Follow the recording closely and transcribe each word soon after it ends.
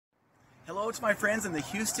Hello to my friends in the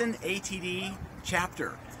Houston ATD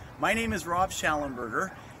chapter. My name is Rob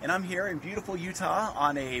Shallenberger, and I'm here in beautiful Utah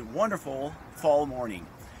on a wonderful fall morning.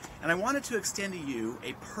 And I wanted to extend to you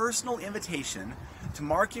a personal invitation to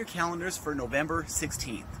mark your calendars for November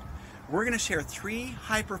 16th. We're going to share 3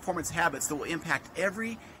 high-performance habits that will impact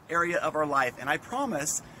every area of our life. And I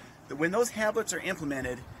promise that when those habits are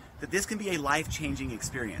implemented, that this can be a life-changing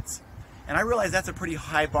experience. And I realize that's a pretty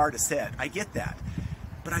high bar to set. I get that.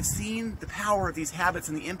 But I've seen the power of these habits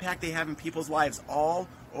and the impact they have in people's lives all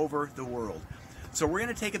over the world. So we're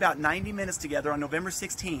going to take about 90 minutes together on November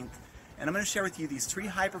 16th, and I'm going to share with you these 3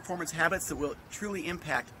 high-performance habits that will truly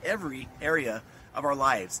impact every area of our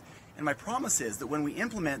lives. And my promise is that when we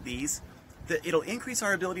implement these, that it'll increase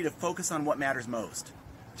our ability to focus on what matters most,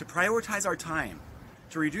 to prioritize our time,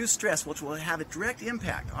 to reduce stress, which will have a direct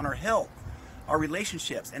impact on our health, our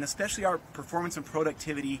relationships, and especially our performance and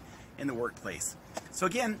productivity in the workplace. So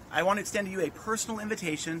again, I want to extend to you a personal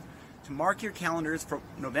invitation to mark your calendars for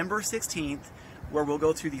November 16th, where we'll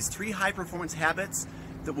go through these 3 high-performance habits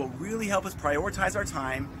that will really help us prioritize our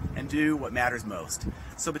time and do what matters most.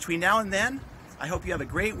 So between now and then, I hope you have a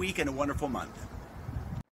great week and a wonderful month.